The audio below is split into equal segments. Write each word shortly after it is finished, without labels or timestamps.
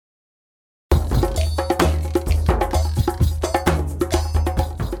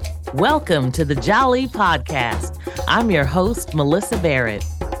Welcome to the Jolly Podcast. I'm your host, Melissa Barrett.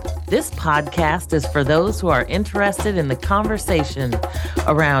 This podcast is for those who are interested in the conversation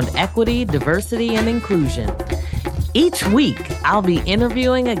around equity, diversity, and inclusion. Each week, I'll be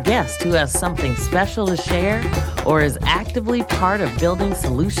interviewing a guest who has something special to share or is actively part of building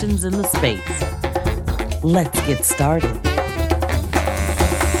solutions in the space. Let's get started.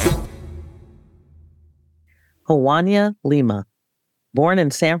 Juania Lima, born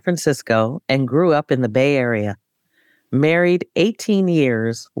in San Francisco and grew up in the Bay Area. Married 18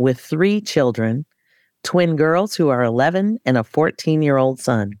 years with 3 children, twin girls who are 11 and a 14-year-old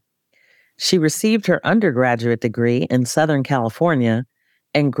son. She received her undergraduate degree in Southern California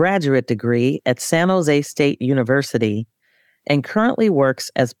and graduate degree at San Jose State University, and currently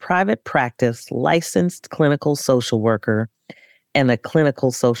works as private practice licensed clinical social worker and a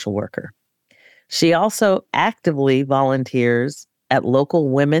clinical social worker. She also actively volunteers at local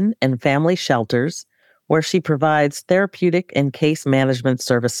women and family shelters where she provides therapeutic and case management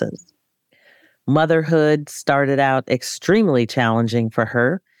services. Motherhood started out extremely challenging for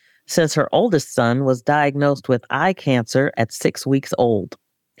her since her oldest son was diagnosed with eye cancer at 6 weeks old.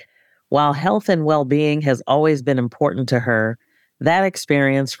 While health and well-being has always been important to her, that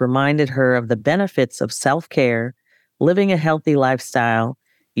experience reminded her of the benefits of self-care, living a healthy lifestyle,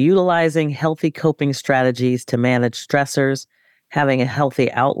 utilizing healthy coping strategies to manage stressors, having a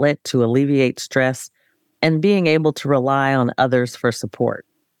healthy outlet to alleviate stress, and being able to rely on others for support.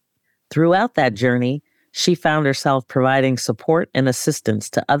 Throughout that journey, she found herself providing support and assistance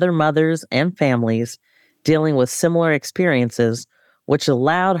to other mothers and families dealing with similar experiences, which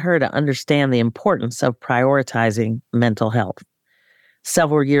allowed her to understand the importance of prioritizing mental health.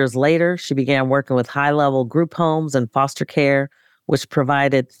 Several years later, she began working with high-level group homes and foster care, which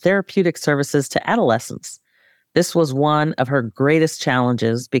provided therapeutic services to adolescents. This was one of her greatest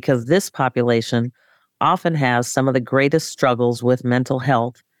challenges because this population often has some of the greatest struggles with mental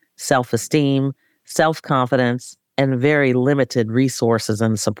health, self-esteem, self-confidence, and very limited resources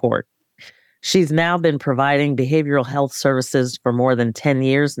and support. She's now been providing behavioral health services for more than 10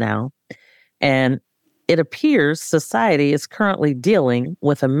 years now, and it appears society is currently dealing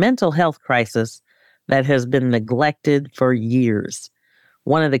with a mental health crisis that has been neglected for years.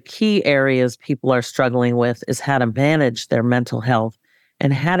 One of the key areas people are struggling with is how to manage their mental health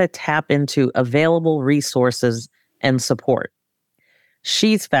and how to tap into available resources and support.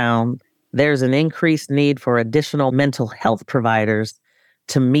 She's found there's an increased need for additional mental health providers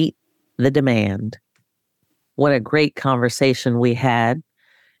to meet the demand. What a great conversation we had.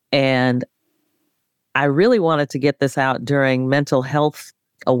 And I really wanted to get this out during Mental Health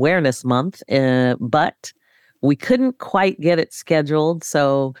Awareness Month, but we couldn't quite get it scheduled.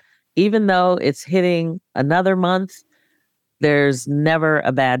 So even though it's hitting another month, there's never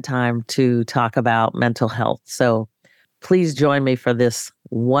a bad time to talk about mental health. So please join me for this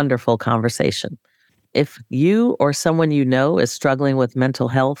wonderful conversation. If you or someone you know is struggling with mental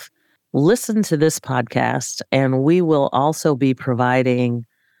health, listen to this podcast, and we will also be providing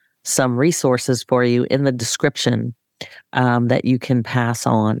some resources for you in the description that you can pass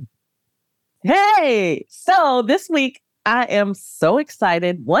on. Hey, so this week I am so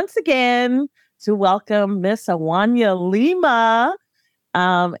excited once again to welcome Miss Juania Lima.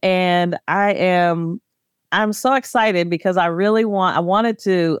 And I'm so excited because I wanted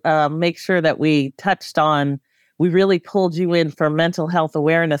to make sure that we really pulled you in for Mental Health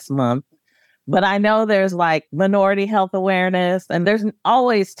Awareness Month. But I know there's like minority health awareness, and there's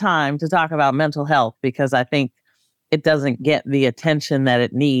always time to talk about mental health because I think it doesn't get the attention that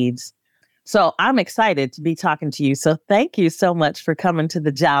it needs. So I'm excited to be talking to you. So thank you so much for coming to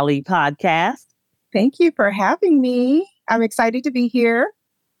the Jolly Podcast. Thank you for having me. I'm excited to be here.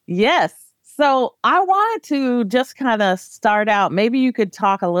 Yes. So I wanted to just kind of start out. Maybe you could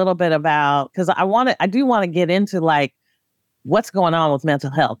talk a little bit about, because I do want to get into like what's going on with mental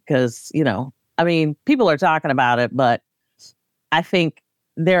health. Because, people are talking about it, but I think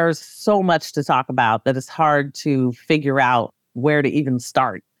there's so much to talk about that it's hard to figure out where to even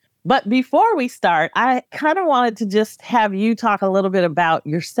start. But before we start, I kind of wanted to just have you talk a little bit about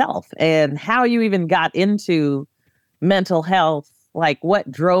yourself and how you even got into mental health. Like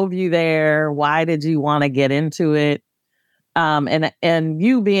what drove you there? Why did you want to get into it? And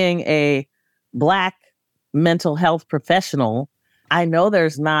you being a Black mental health professional, I know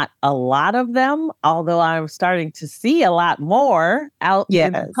there's not a lot of them, although I'm starting to see a lot more out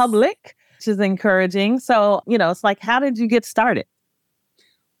in the public, which is encouraging. So, it's like, how did you get started?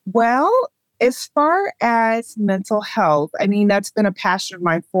 Well, as far as mental health, that's been a passion of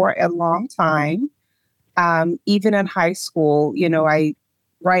mine for a long time. Even in high school, I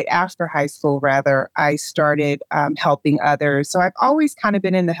right after high school, rather, I started helping others. So I've always kind of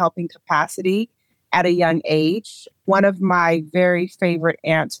been in the helping capacity at a young age. One of my very favorite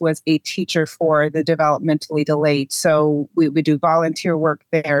aunts was a teacher for the developmentally delayed. So we would do volunteer work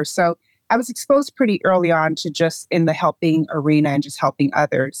there. So I was exposed pretty early on to just in the helping arena and just helping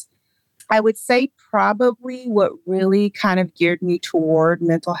others. I would say probably what really kind of geared me toward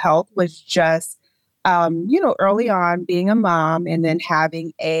mental health was just, early on being a mom and then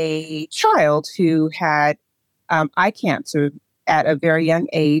having a child who had eye cancer at a very young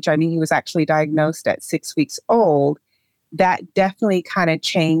age. I mean, he was actually diagnosed at 6 weeks old. That definitely kind of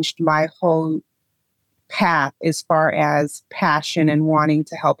changed my whole path as far as passion and wanting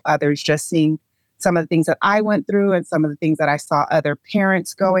to help others, just seeing some of the things that I went through and some of the things that I saw other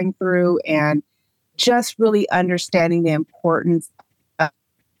parents going through, and just really understanding the importance of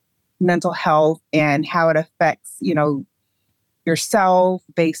mental health and how it affects, yourself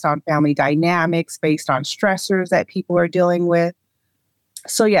based on family dynamics, based on stressors that people are dealing with.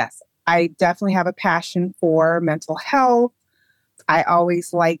 So yes, I definitely have a passion for mental health. I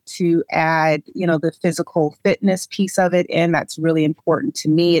always like to add, the physical fitness piece of it in. That's really important to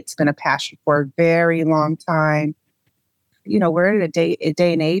me. It's been a passion for a very long time. We're at a day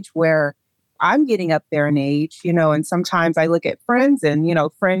and age where I'm getting up there in age, and sometimes I look at friends and,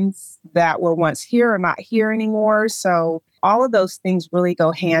 friends that were once here are not here anymore. So all of those things really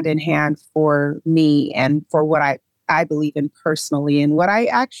go hand in hand for me and for what I believe in personally and what I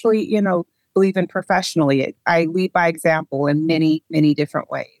actually, believe in professionally. I lead by example in many, many different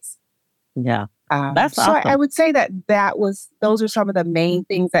ways. Yeah. That's so awesome. I would say those are some of the main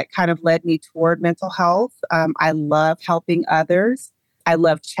things that kind of led me toward mental health. I love helping others. I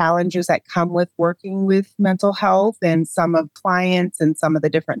love challenges that come with working with mental health and some of clients and some of the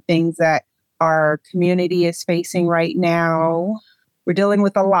different things that our community is facing right now. We're dealing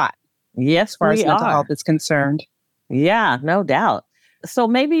with a lot Yes, as far as we mental are. health is concerned. Yeah, no doubt. So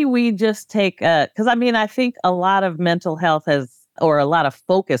maybe we just take, because I think a lot of mental health or a lot of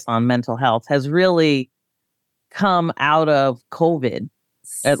focus on mental health has really come out of COVID.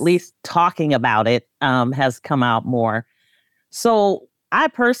 At least talking about it has come out more. So I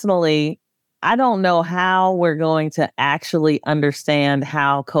don't know how we're going to actually understand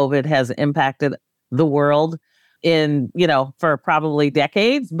how COVID has impacted the world for probably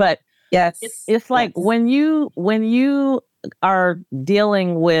decades. But Yes. it's like Yes. when you are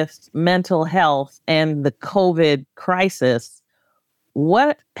dealing with mental health and the COVID crisis,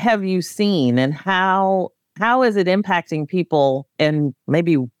 what have you seen and how is it impacting people? And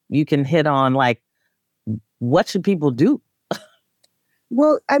maybe you can hit on like, what should people do?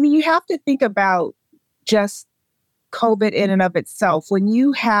 Well, you have to think about just COVID in and of itself. When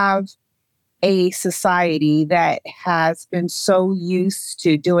you have a society that has been so used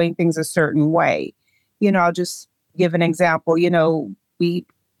to doing things a certain way, I'll just give an example.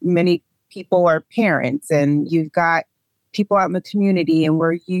 Many people are parents, and you've got people out in the community, and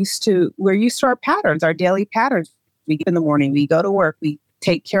we're used to our patterns, our daily patterns. We get in the morning, we go to work, we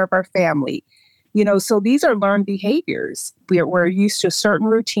take care of our family. So these are learned behaviors. We're used to certain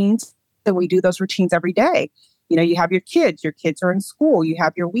routines, and we do those routines every day. You have your kids are in school, you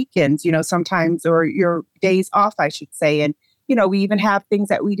have your weekends, sometimes, or your days off, I should say. And, we even have things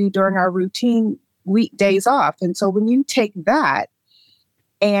that we do during our routine weekdays off. And so when you take that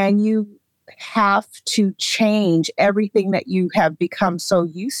and you have to change everything that you have become so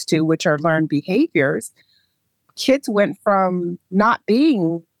used to, which are learned behaviors, kids went from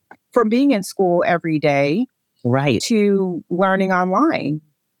being in school every day, Right. to learning online.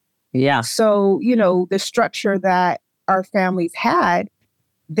 Yeah. So, the structure that our families had,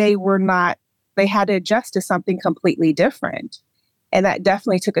 they had to adjust to something completely different. And that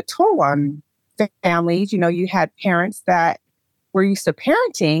definitely took a toll on families. You had parents that were used to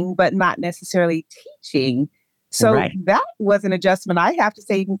parenting, but not necessarily teaching. So Right. that was an adjustment. I have to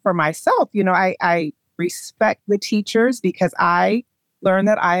say, even for myself, I respect the teachers because I learned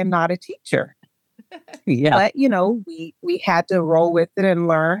that I am not a teacher. Yeah. But, we had to roll with it and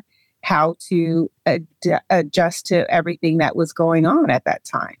learn how to adjust to everything that was going on at that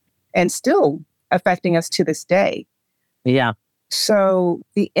time and still affecting us to this day. Yeah. So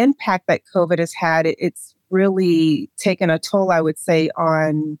the impact that COVID has had, it's really taken a toll, I would say,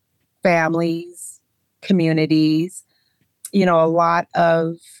 on families, communities. A lot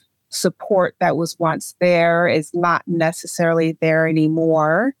of support that was once there is not necessarily there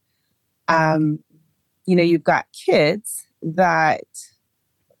anymore. You've got kids that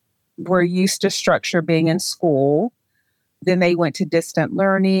were used to structure being in school. then they went to distant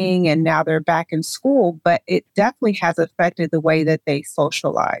learning and now they're back in school, but it definitely has affected the way that they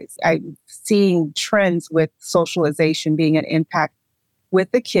socialize. I'm seeing trends with socialization being an impact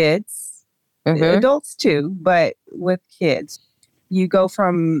with the kids, adults too, but with kids. You go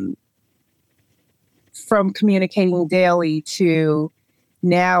from communicating daily to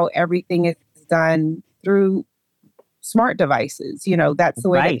now everything is done through smart devices. That's the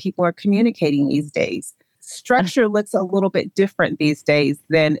way that people are communicating these days. Structure looks a little bit different these days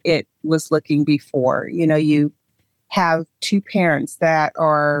than it was looking before. You have two parents that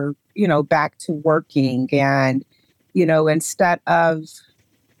are, back to working and, instead of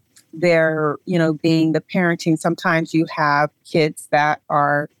their, being the parenting, sometimes you have kids that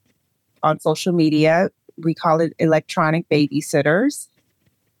are on social media. We call it electronic babysitters.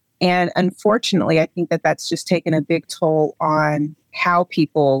 And unfortunately, I think that that's just taken a big toll on how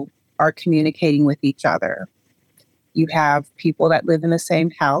people are communicating with each other. You have people that live in the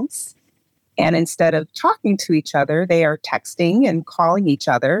same house, and instead of talking to each other, they are texting and calling each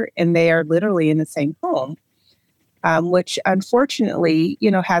other, and they are literally in the same home, which unfortunately,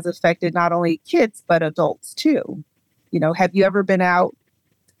 has affected not only kids, but adults too. Have you ever been out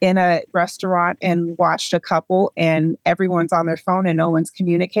in a restaurant and watched a couple and everyone's on their phone and no one's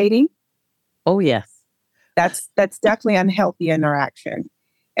communicating? Oh, yes. That's definitely unhealthy interaction.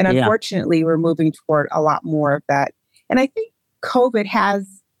 And unfortunately, we're moving toward a lot more of that. And I think COVID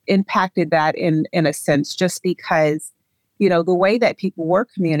has impacted that in a sense, just because, the way that people were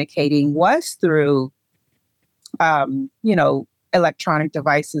communicating was through, electronic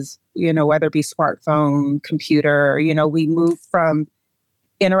devices, whether it be smartphone, computer, we moved from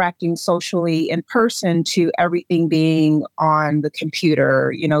interacting socially in person to everything being on the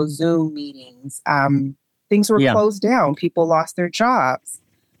computer, Zoom meetings. Things were closed down. People lost their jobs.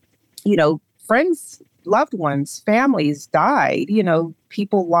 Friends, loved ones, families died.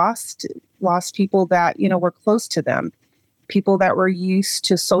 People lost people that, were close to them. People that were used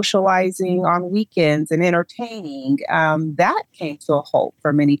to socializing on weekends and entertaining, that came to a halt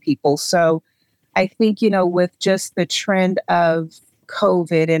for many people. So I think, with just the trend of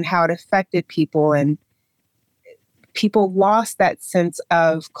COVID and how it affected people, and people lost that sense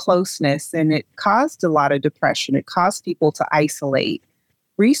of closeness, and it caused a lot of depression. It caused people to isolate.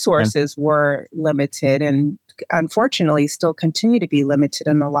 Resources were limited and unfortunately still continue to be limited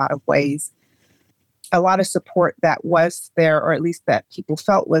in a lot of ways. A lot of support that was there, or at least that people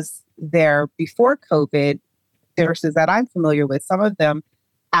felt was there before COVID, nurses that I'm familiar with, some of them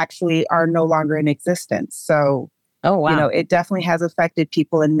actually are no longer in existence. So, it definitely has affected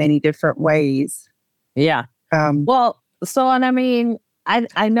people in many different ways. Yeah. And I mean,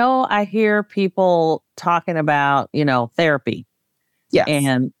 I know I hear people talking about, therapy. Yes.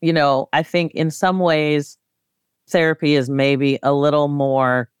 And, I think in some ways, therapy is maybe a little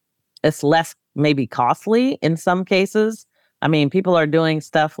more, it's less maybe costly in some cases. I mean, people are doing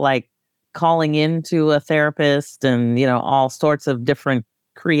stuff like calling into a therapist and, all sorts of different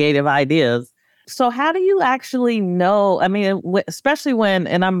creative ideas. So how do you actually know? I mean, especially when,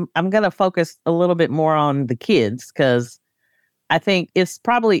 and I'm going to focus a little bit more on the kids, because I think it's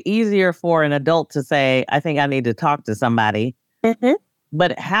probably easier for an adult to say, I think I need to talk to somebody. Mm-hmm.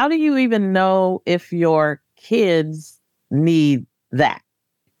 But how do you even know if your kids need that?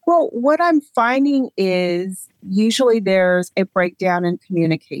 Well, what I'm finding is usually there's a breakdown in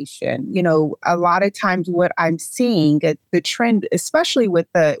communication. A lot of times what I'm seeing, the trend, especially with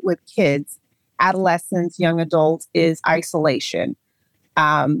kids, adolescents, young adults, is isolation.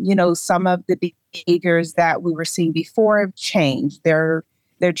 Some of the behaviors that we were seeing before have changed. They're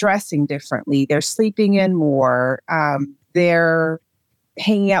dressing differently. They're sleeping in more. They're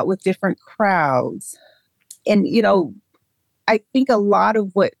hanging out with different crowds. And, I think a lot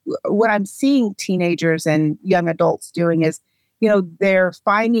of what I'm seeing teenagers and young adults doing is, they're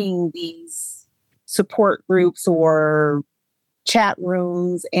finding these support groups or chat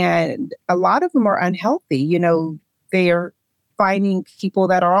rooms, and a lot of them are unhealthy. They are finding people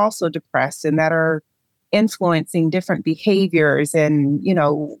that are also depressed and that are influencing different behaviors. And,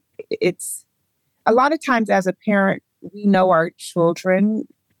 it's a lot of times as a parent, we know our children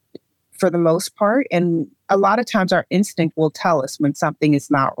for the most part. And a lot of times our instinct will tell us when something is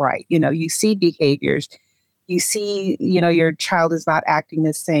not right. You see behaviors, you see, your child is not acting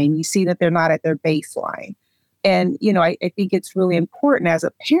the same. You see that they're not at their baseline. And, I think it's really important as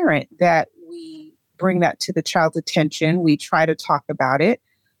a parent that we bring that to the child's attention. We try to talk about it.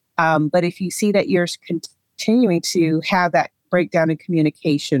 But if you see that you're continuing to have that breakdown in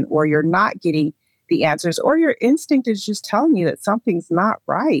communication, or you're not getting the answers, or your instinct is just telling you that something's not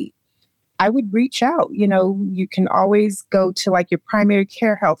right, I would reach out. You know, you can always go to like your primary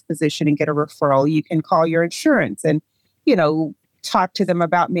care health physician and get a referral. You can call your insurance and, you know, talk to them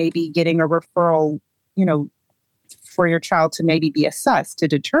about maybe getting a referral, you know, for your child to maybe be assessed to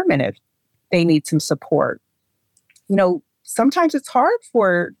determine if they need some support. You know, sometimes it's hard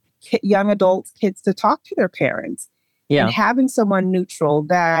for young adults, kids to talk to their parents. And Yeah. having someone neutral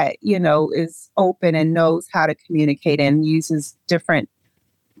that, you know, is open and knows how to communicate and uses different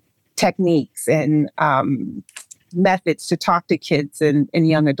techniques and methods to talk to kids and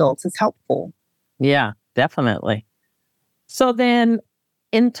young adults is helpful. Yeah, definitely. So then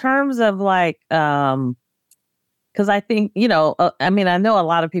in terms of like, because I think, you know, I mean, I know a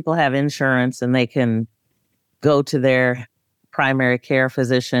lot of people have insurance and they can go to their primary care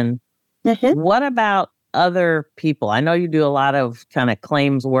physician. Mhm. What about other people? I know you do a lot of kind of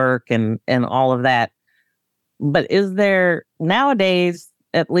claims work and all of that, but is there nowadays,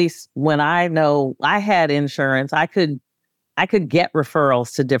 at least when I know I had insurance, I could get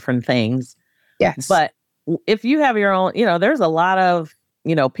referrals to different things. Yes. But if you have your own, you know, there's a lot of,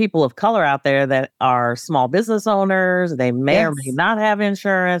 you know, people of color out there that are small business owners. They may or may Yes. not have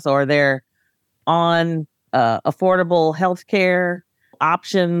insurance, or they're on affordable health care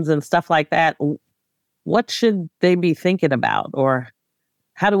options and stuff like that. What should they be thinking about? Or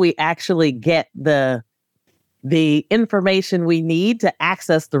how do we actually get the information we need to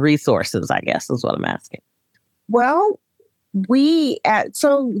access the resources, I guess is what I'm asking. Well,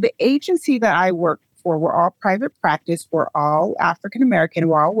 so the agency that I work for, we're all private practice. We're all African American.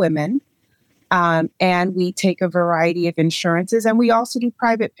 We're all women. And we take a variety of insurances, and we also do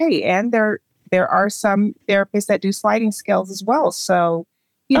private pay. And there are some therapists that do sliding scales as well. So,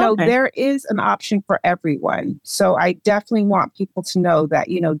 you know, Okay. there is an option for everyone. So I definitely want people to know that,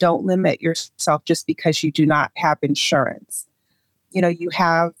 you know, don't limit yourself just because you do not have insurance. You know, you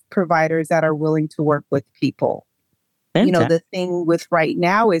have providers that are willing to work with people. You know, Fantastic. the thing with right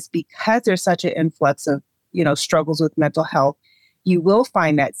now is because there's such an influx of, you know, struggles with mental health, you will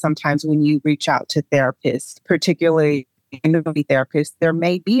find that sometimes when you reach out to therapists, particularly individual therapists, there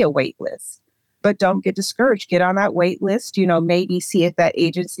may be a wait list. But don't get discouraged. Get on that wait list. You know, maybe see if that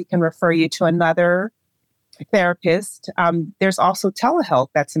agency can refer you to another therapist. There's also telehealth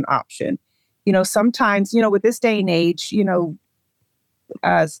that's an option. You know, sometimes, you know, with this day and age, you know,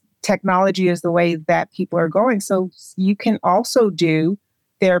 technology is the way that people are going. So you can also do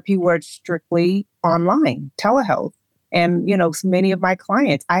therapy where it's strictly online, telehealth. And, you know, many of my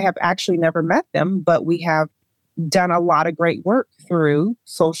clients, I have actually never met them, but we have done a lot of great work through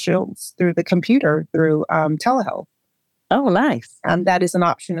socials, through the computer, through telehealth. Oh, nice. And that is an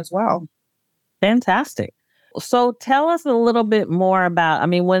option as well. Fantastic. So tell us a little bit more about, I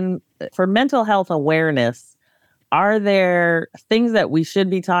mean, for mental health awareness, are there things that we should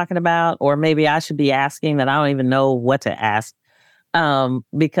be talking about, or maybe I should be asking that I don't even know what to ask?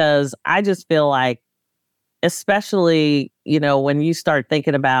 Because I just feel like, especially, you know, when you start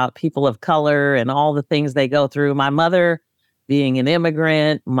thinking about people of color and all the things they go through, my mother being an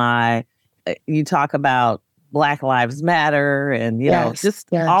immigrant, you talk about Black Lives Matter and, you know, Yes. just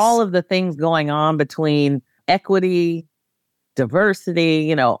Yes. all of the things going on between equity, diversity,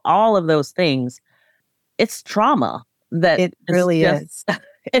 you know, all of those things. It's trauma that It is really just, is.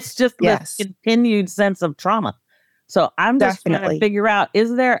 it's just this Yes, continued sense of trauma. So I'm just trying to definitely. figure out,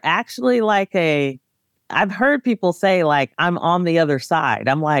 is there actually like I've heard people say like, I'm on the other side.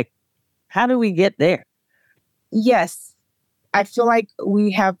 I'm like, how do we get there? Yes. I feel like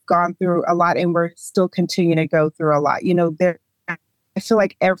we have gone through a lot and we're still continuing to go through a lot. You know, I feel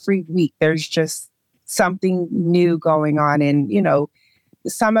like every week there's just something new going on. And, you know,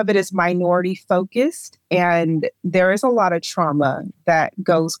 some of it is minority focused, and there is a lot of trauma that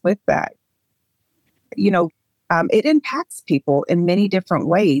goes with that. You know, it impacts people in many different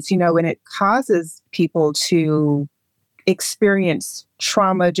ways, you know, and it causes people to experience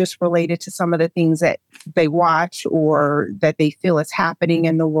trauma just related to some of the things that they watch or that they feel is happening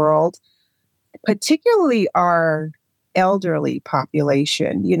in the world, particularly our elderly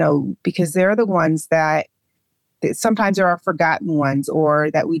population, you know, because they're the ones that sometimes are our forgotten ones or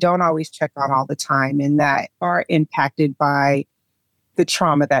that we don't always check on all the time and that are impacted by the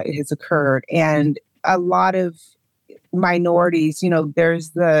trauma that has occurred. And a lot of minorities, you know,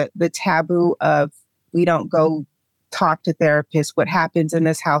 there's the taboo of we don't go talk to therapists. What happens in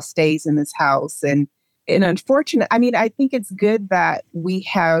this house stays in this house. And unfortunate, I mean, I think it's good that we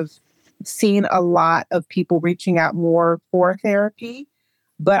have seen a lot of people reaching out more for therapy,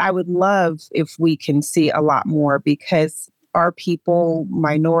 but I would love if we can see a lot more because our people,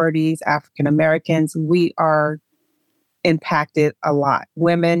 minorities, African Americans, we are impacted a lot.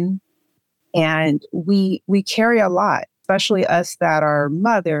 Women, And we carry a lot, especially us that are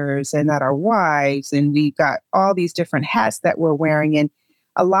mothers and that are wives, and we've got all these different hats that we're wearing. And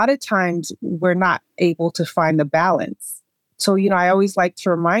a lot of times we're not able to find the balance. So, I always like to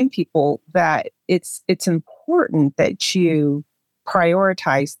remind people that it's important that you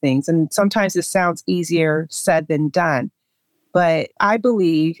prioritize things. And sometimes it sounds easier said than done. But I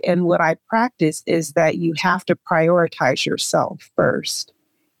believe, and what I practice is that you have to prioritize yourself first.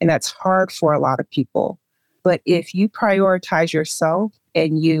 And that's hard for a lot of people. But if you prioritize yourself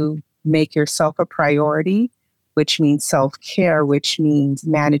and you make yourself a priority, which means self-care, which means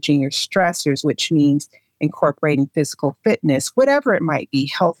managing your stressors, which means incorporating physical fitness, whatever it might be,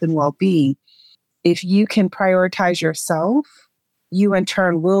 health and well-being, if you can prioritize yourself, you in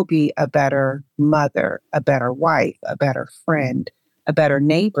turn will be a better mother, a better wife, a better friend, a better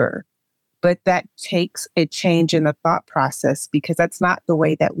neighbor. But that takes a change in the thought process, because that's not the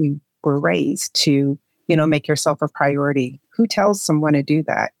way that we were raised to, make yourself a priority. Who tells someone to do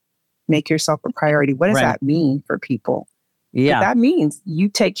that? Make yourself a priority. What does that mean for people? Yeah. But that means you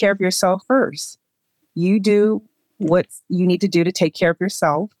take care of yourself first. You do what you need to do to take care of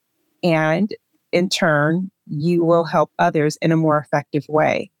yourself. And in turn, you will help others in a more effective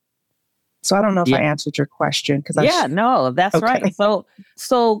way. So I don't know if I answered your question. No, that's okay. Right.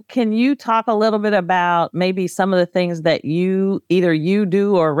 So can you talk a little bit about maybe some of the things that you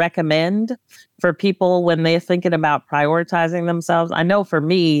do or recommend for people when they're thinking about prioritizing themselves? I know for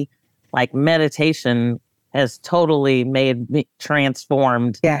me, like meditation has totally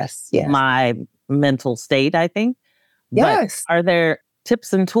transformed my mental state, I think. Yes. But are there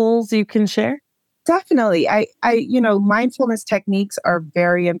tips and tools you can share? Definitely. Mindfulness techniques are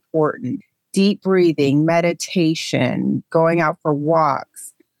very important. Deep breathing, meditation, going out for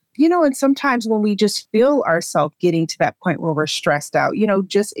walks. And sometimes when we just feel ourselves getting to that point where we're stressed out,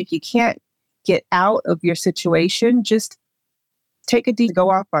 just if you can't get out of your situation, just take a deep go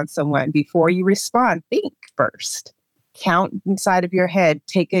off on someone before you respond. Think first. Count inside of your head.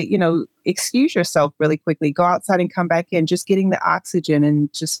 Excuse yourself really quickly. Go outside and come back in. Just getting the oxygen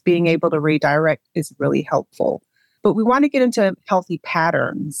and just being able to redirect is really helpful. But we want to get into healthy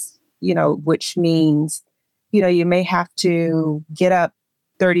patterns, which means, you may have to get up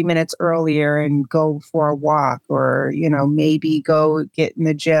 30 minutes earlier and go for a walk, or, maybe go get in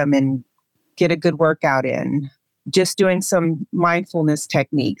the gym and get a good workout in. Just doing some mindfulness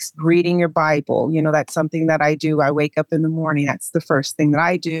techniques, reading your Bible. That's something that I do. I wake up in the morning. That's the first thing that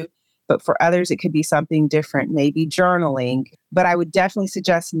I do. But for others, it could be something different, maybe journaling. But I would definitely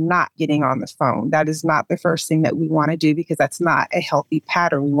suggest not getting on the phone. That is not the first thing that we want to do, because that's not a healthy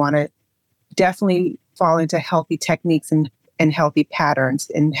pattern. We want to definitely fall into healthy techniques and healthy patterns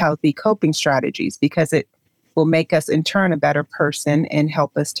and healthy coping strategies, because it will make us in turn a better person and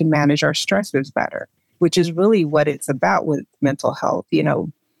help us to manage our stressors better, which is really what it's about with mental health.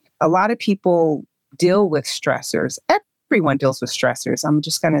 A lot of people deal with stressors. Everyone deals with stressors. I'm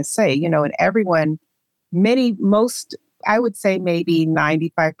just going to say, and everyone, I would say maybe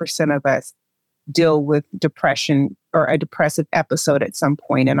 95% of us deal with depression or a depressive episode at some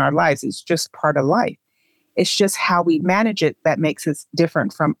point in our lives. It's just part of life. It's just how we manage it that makes us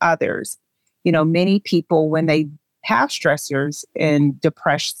different from others. Many people, when they have stressors and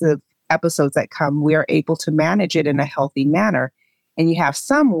depressive episodes that come, we are able to manage it in a healthy manner. And you have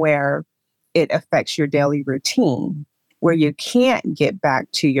some where it affects your daily routine, where you can't get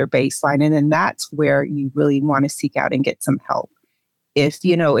back to your baseline. And then that's where you really want to seek out and get some help. If,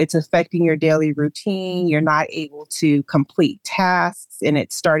 it's affecting your daily routine, you're not able to complete tasks and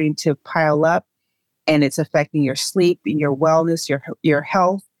it's starting to pile up and it's affecting your sleep and your wellness, your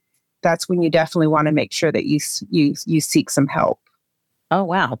health, that's when you definitely want to make sure that you seek some help. Oh,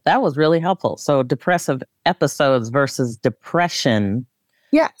 wow. That was really helpful. So depressive episodes versus depression.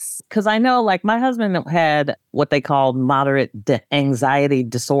 Yes. Because I know, like, my husband had what they call moderate anxiety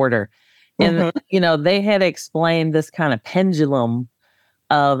disorder. And, they had explained this kind of pendulum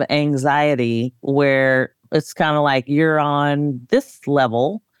of anxiety where it's kind of like you're on this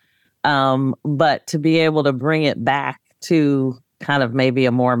level, but to be able to bring it back to kind of maybe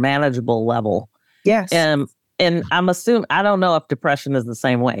a more manageable level. Yes. And I'm assuming, I don't know if depression is the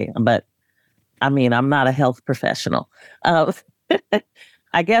same way, but I mean, I'm not a health professional.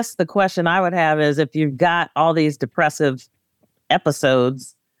 I guess the question I would have is, if you've got all these depressive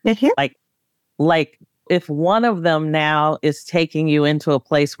episodes, like if one of them now is taking you into a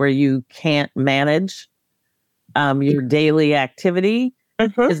place where you can't manage your daily activity,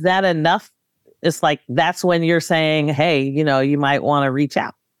 is that enough? It's like, that's when you're saying, hey, you might want to reach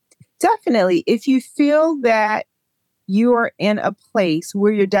out. Definitely. If you feel that you are in a place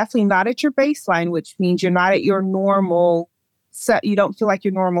where you're definitely not at your baseline, which means you're not at your normal self. You don't feel like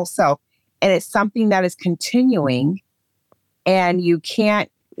your normal self. And it's something that is continuing, and you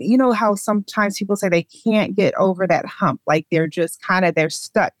can't, you know how sometimes people say they can't get over that hump, like they're just they're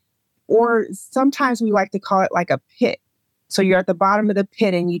stuck. Or sometimes we like to call it like a pit. So you're at the bottom of the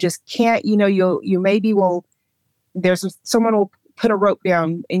pit and you just can't, you maybe will, someone will put a rope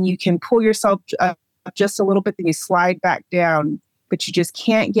down and you can pull yourself up just a little bit, then you slide back down, but you just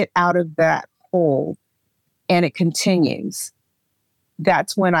can't get out of that hole, and it continues.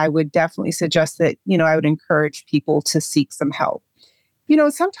 That's when I would definitely suggest that, I would encourage people to seek some help.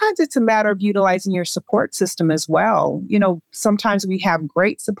 Sometimes it's a matter of utilizing your support system as well. Sometimes we have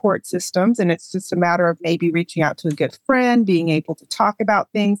great support systems, and it's just a matter of maybe reaching out to a good friend, being able to talk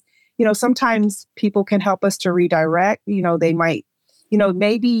about things. Sometimes people can help us to redirect. They might,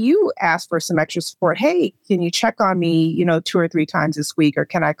 maybe you ask for some extra support. Hey, can you check on me, 2 or 3 times this week? Or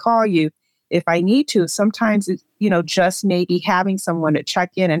can I call you if I need to? Sometimes it's, just maybe having someone to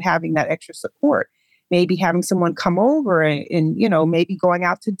check in and having that extra support. Maybe having someone come over and maybe going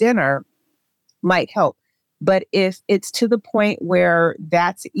out to dinner might help. But if it's to the point where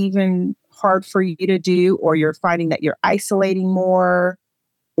that's even hard for you to do, or you're finding that you're isolating more,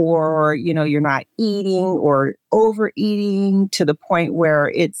 or, you're not eating or overeating to the point where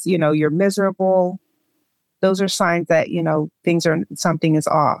it's, you're miserable, those are signs that, something is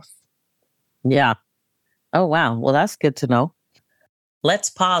off. Yeah. Oh, wow. Well, that's good to know.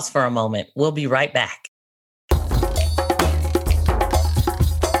 Let's pause for a moment. We'll be right back.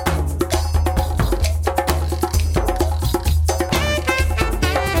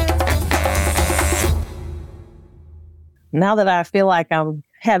 Now that I feel like I've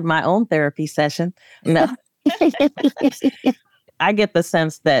had my own therapy session, no, I get the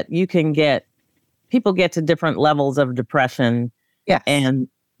sense that people get to different levels of depression. Yes.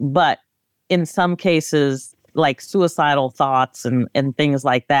 But in some cases, like suicidal thoughts and things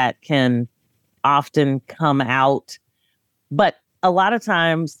like that can often come out. But a lot of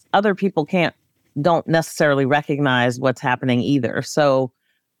times other people don't necessarily recognize what's happening either. So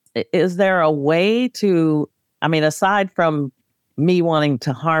is there a way to, aside from me wanting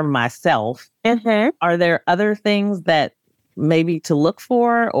to harm myself, are there other things that maybe to look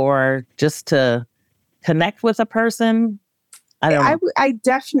for, or just to connect with a person? I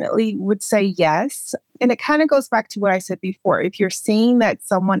definitely would say yes. And it kind of goes back to what I said before. If you're seeing that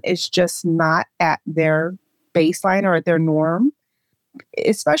someone is just not at their baseline or at their norm,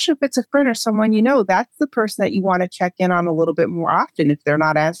 especially if it's a friend or someone that's the person that you want to check in on a little bit more often. If they're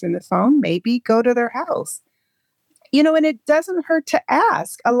not answering the phone, maybe go to their house. And it doesn't hurt to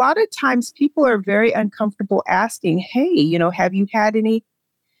ask. A lot of times people are very uncomfortable asking, hey,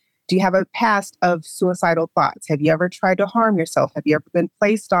 do you have a past of suicidal thoughts? Have you ever tried to harm yourself? Have you ever been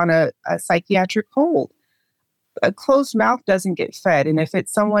placed on a psychiatric hold? A closed mouth doesn't get fed. And if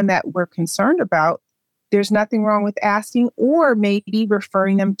it's someone that we're concerned about, there's nothing wrong with asking, or maybe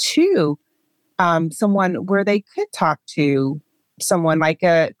referring them to someone where they could talk to someone like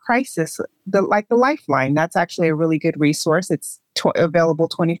a crisis, like the Lifeline. That's actually a really good resource. It's available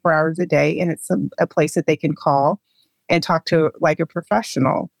 24 hours a day, and it's a place that they can call and talk to like a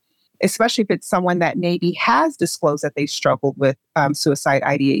professional, especially if it's someone that maybe has disclosed that they struggled with suicide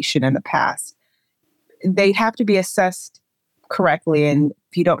ideation in the past. They have to be assessed correctly. And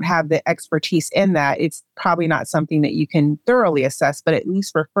if you don't have the expertise in that, it's probably not something that you can thoroughly assess, but at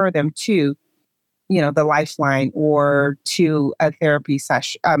least refer them to, the Lifeline, or to a therapy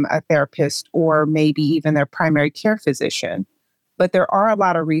session, a therapist, or maybe even their primary care physician. But there are a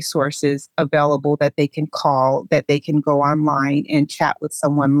lot of resources available that they can call, that they can go online and chat with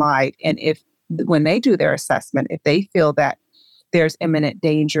someone live. And when they do their assessment, if they feel that there's imminent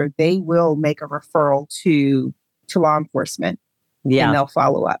danger, they will make a referral to law enforcement. Yeah. And they'll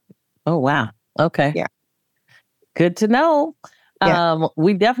follow up. Oh, wow. Okay. Yeah. Good to know. Yeah.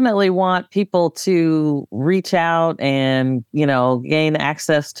 We definitely want people to reach out and, gain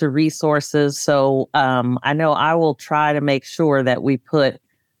access to resources. So I know I will try to make sure that we put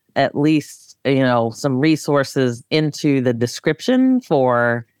at least, some resources into the description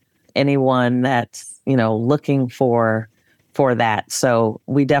for anyone that's, looking for that. So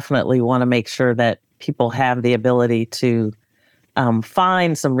we definitely want to make sure that people have the ability to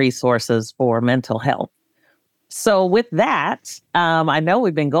find some resources for mental health. So with that, I know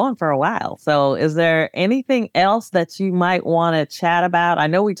we've been going for a while. So is there anything else that you might want to chat about? I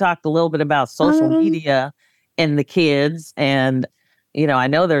know we talked a little bit about social media and the kids. And, I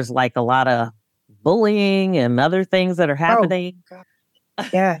know there's like a lot of bullying and other things that are happening. Oh,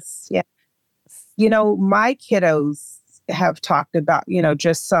 yes. Yeah. My kiddos, have talked about,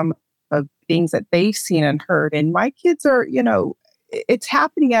 just some of things that they've seen and heard. And my kids are, it's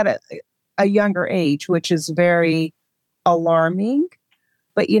happening at a younger age, which is very alarming.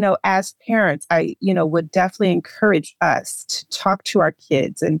 But, as parents, I, would definitely encourage us to talk to our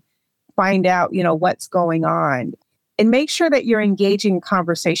kids and find out, what's going on. And make sure that you're engaging in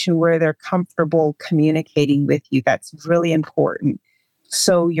conversation where they're comfortable communicating with you. That's really important.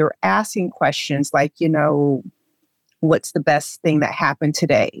 So you're asking questions like, what's the best thing that happened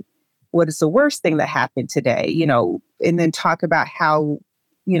today? What is the worst thing that happened today? And then talk about how,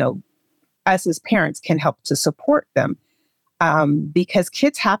 us as parents can help to support them. Because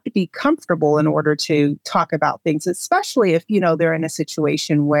kids have to be comfortable in order to talk about things, especially if, they're in a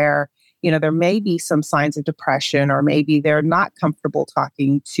situation where, there may be some signs of depression, or maybe they're not comfortable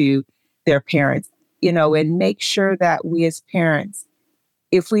talking to their parents, and make sure that we as parents,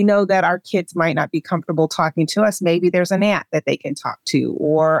 if we know that our kids might not be comfortable talking to us, maybe there's an aunt that they can talk to,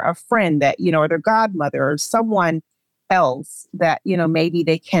 or a friend that, or their godmother, or someone else that, maybe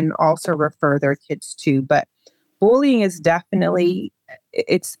they can also refer their kids to. But bullying is definitely,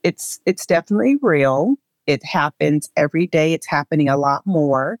 it's definitely real. It happens every day. It's happening a lot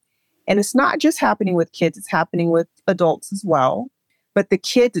more. And it's not just happening with kids, it's happening with adults as well. But the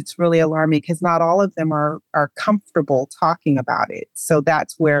kids, it's really alarming because not all of them are comfortable talking about it. So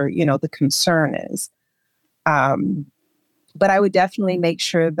that's where, the concern is. But I would definitely make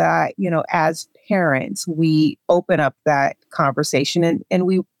sure that, as parents, we open up that conversation, and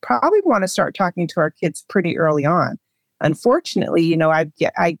we probably want to start talking to our kids pretty early on. Unfortunately, I'm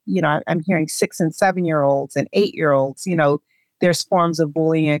hearing 6 and 7-year-olds and 8-year-olds, there's forms of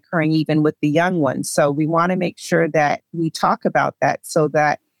bullying occurring even with the young ones. So we want to make sure that we talk about that so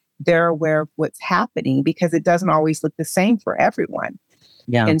that they're aware of what's happening, because it doesn't always look the same for everyone.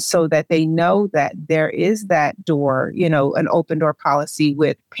 Yeah. And so that they know that there is that door, an open door policy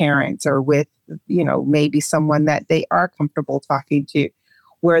with parents, or with, maybe someone that they are comfortable talking to,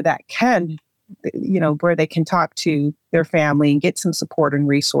 where that can, where they can talk to their family and get some support and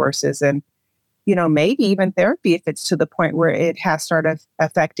resources, and, maybe even therapy if it's to the point where it has started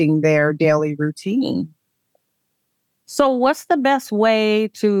affecting their daily routine. So what's the best way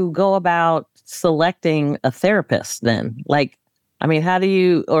to go about selecting a therapist then? How do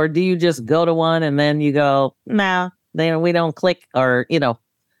you just go to one and then you go, nah, then we don't click, or,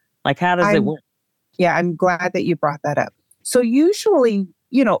 how does it work? Yeah, I'm glad that you brought that up. So usually,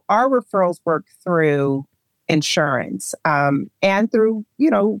 our referrals work through insurance, and through,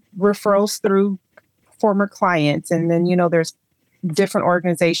 referrals through former clients. And then, there's different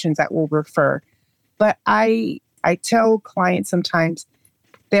organizations that will refer. But I tell clients sometimes,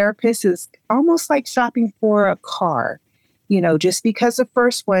 therapist is almost like shopping for a car. Just because the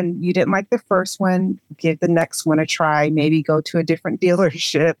first one, you didn't like the first one, give the next one a try, maybe go to a different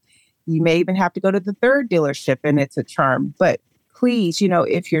dealership. You may even have to go to the third dealership and it's a charm. But please,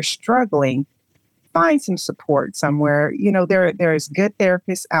 if you're struggling, find some support somewhere. There's good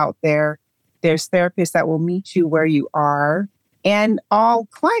therapists out there. There's therapists that will meet you where you are. And all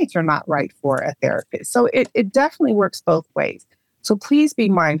clients are not right for a therapist. So it definitely works both ways. So please be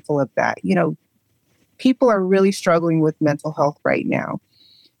mindful of that. People are really struggling with mental health right now.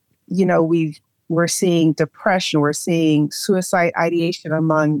 We're seeing depression, we're seeing suicide ideation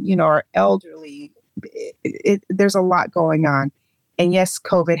among, our elderly. There's a lot going on. And yes,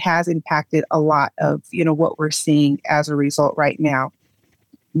 COVID has impacted a lot of, what we're seeing as a result right now.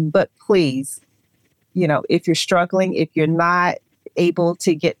 But please, if you're struggling, if you're not able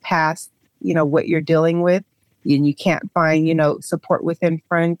to get past, what you're dealing with, and you can't find, support within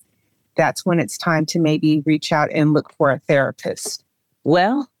friends, that's when it's time to maybe reach out and look for a therapist.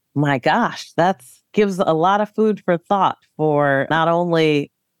 Well, my gosh, that gives a lot of food for thought for not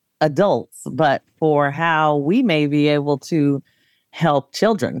only adults, but for how we may be able to help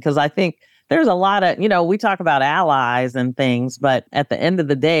children. Because I think there's a lot of, we talk about allies and things, but at the end of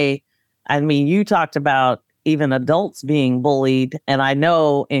the day, you talked about even adults being bullied. And I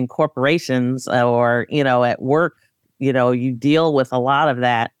know in corporations or, at work, you deal with a lot of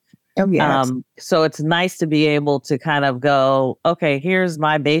that. Oh, yes. So it's nice to be able to kind of go, okay, here's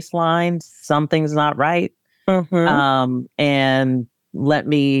my baseline. Something's not right. Mm-hmm. And let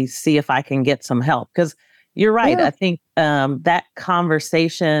me see if I can get some help. Because you're right. Yeah. I think that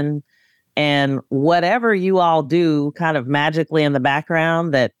conversation and whatever you all do kind of magically in the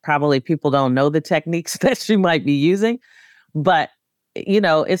background that probably people don't know the techniques that you might be using. But,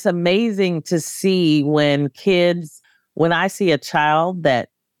 it's amazing to see when I see a child that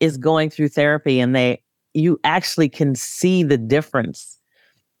is going through therapy and you actually can see the difference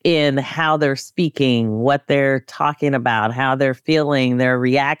in how they're speaking, what they're talking about, how they're feeling, their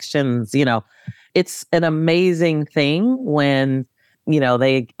reactions. It's an amazing thing when,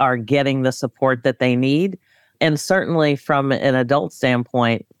 they are getting the support that they need. And certainly from an adult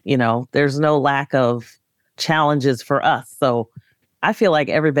standpoint, there's no lack of challenges for us. So I feel like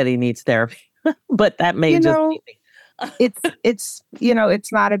everybody needs therapy, but that may just be me.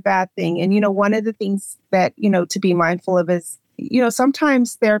 It's not a bad thing. And, one of the things that, to be mindful of is,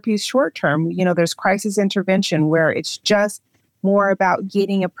 sometimes therapy is short term. There's crisis intervention where it's just more about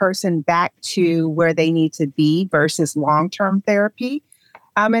getting a person back to where they need to be versus long-term therapy.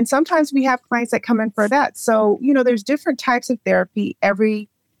 And sometimes we have clients that come in for that. So, there's different types of therapy. Every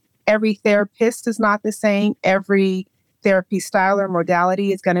therapist is not the same. Every therapy style or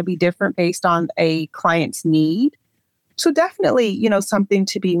modality is going to be different based on a client's need. So definitely, something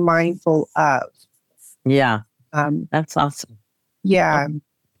to be mindful of. Yeah. That's awesome. Yeah.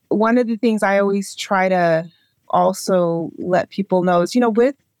 One of the things I always try to also let people know is,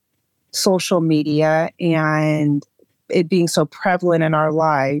 with social media and it being so prevalent in our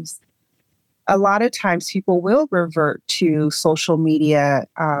lives, a lot of times people will revert to social media,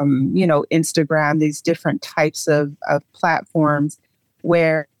 Instagram, these different types of platforms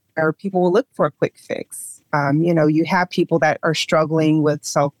where people will look for a quick fix. You have people that are struggling with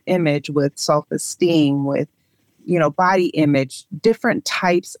self-image, with self-esteem, with, body image, different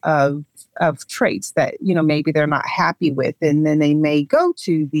types of traits that, maybe they're not happy with. And then they may go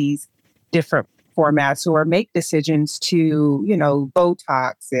to these different formats or make decisions to,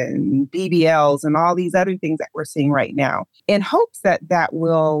 Botox and BBLs and all these other things that we're seeing right now in hopes that that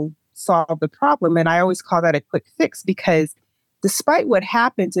will solve the problem. And I always call that a quick fix because despite what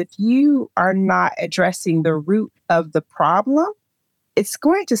happens, if you are not addressing the root of the problem, it's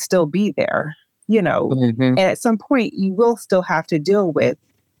going to still be there, Mm-hmm. And at some point you will still have to deal with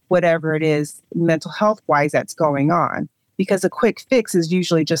whatever it is mental health wise that's going on, because a quick fix is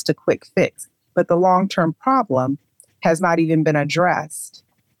usually just a quick fix, but the long-term problem has not even been addressed.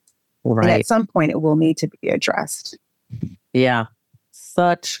 Right. And at some point it will need to be addressed. Yeah.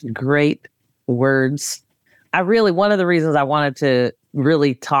 Such great words. One of the reasons I wanted to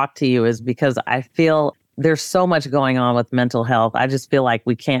really talk to you is because I feel there's so much going on with mental health. I just feel like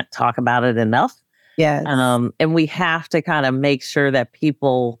we can't talk about it enough. Yes. And we have to kind of make sure that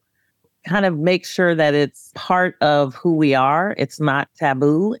people kind of make sure that it's part of who we are. It's not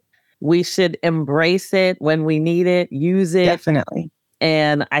taboo. We should embrace it when we need it, use it. Definitely.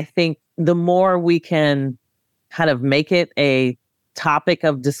 And I think the more we can kind of make it a topic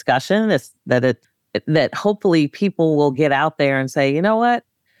of discussion, that hopefully people will get out there and say, you know what,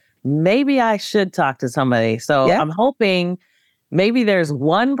 maybe I should talk to somebody. So Yeah. I'm hoping maybe there's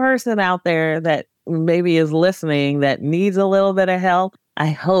one person out there that maybe is listening that needs a little bit of help. I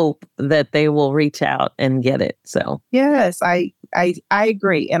hope that they will reach out and get it. So yes, I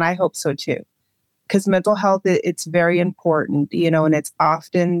agree. And I hope so too. Because mental health, it's very important, and it's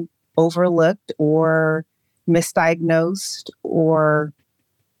often overlooked or misdiagnosed or,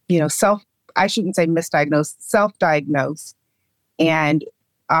 I shouldn't say misdiagnosed, self-diagnosed. And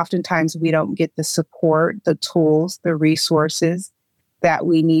oftentimes we don't get the support, the tools, the resources that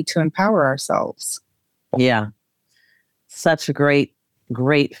we need to empower ourselves. Yeah. Such great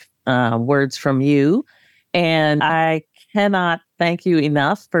words from you. And I cannot thank you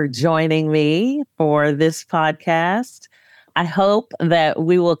enough for joining me for this podcast. I hope that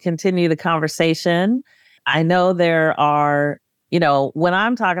we will continue the conversation. I know there are, when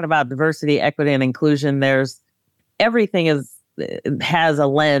I'm talking about diversity, equity, and inclusion, everything has a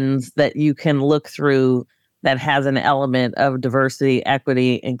lens that you can look through that has an element of diversity,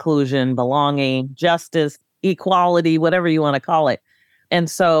 equity, inclusion, belonging, justice, equality, whatever you want to call it. And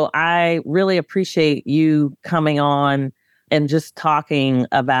so I really appreciate you coming on and just talking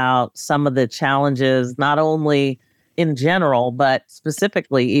about some of the challenges, not only in general, but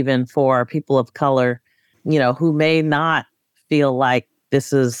specifically even for people of color, who may not feel like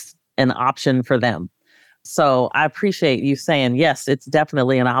this is an option for them. So I appreciate you saying, yes, it's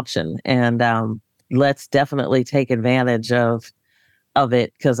definitely an option. And let's definitely take advantage of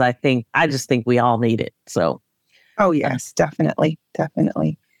it, because I just think we all need it. So. Oh, yes, definitely.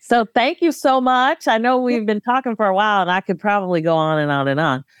 Definitely. So thank you so much. I know we've been talking for a while and I could probably go on and on and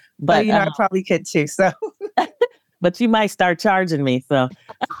on. But I probably could too. So, but you might start charging me. So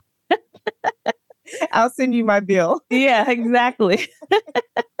I'll send you my bill. Yeah, exactly.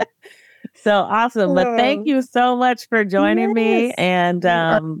 So awesome. But thank you so much for joining me. And,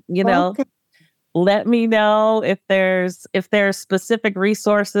 let me know if there's specific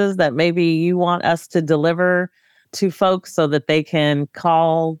resources that maybe you want us to deliver to folks so that they can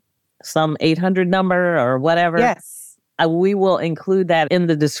call some 800 number or whatever? Yes. We will include that in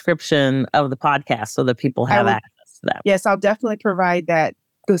the description of the podcast so that people have access to that. Yes, I'll definitely provide that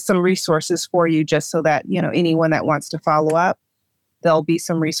with some resources for you just so that, anyone that wants to follow up, there'll be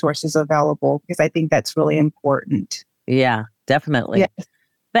some resources available because I think that's really important. Yeah, definitely. Yes.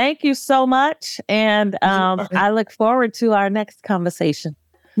 Thank you so much. And I look forward to our next conversation.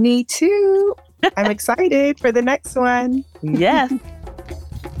 Me too. I'm excited for the next one. Yes.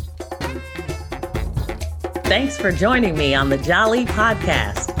 Thanks for joining me on the Jolly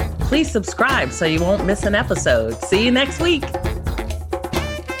Podcast. Please subscribe so you won't miss an episode. See you next week.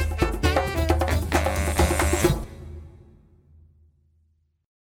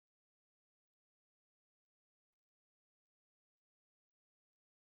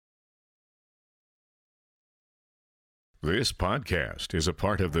 This podcast is a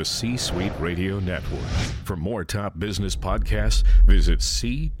part of the C-Suite Radio Network. For more top business podcasts, visit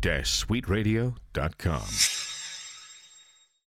c-suiteradio.com.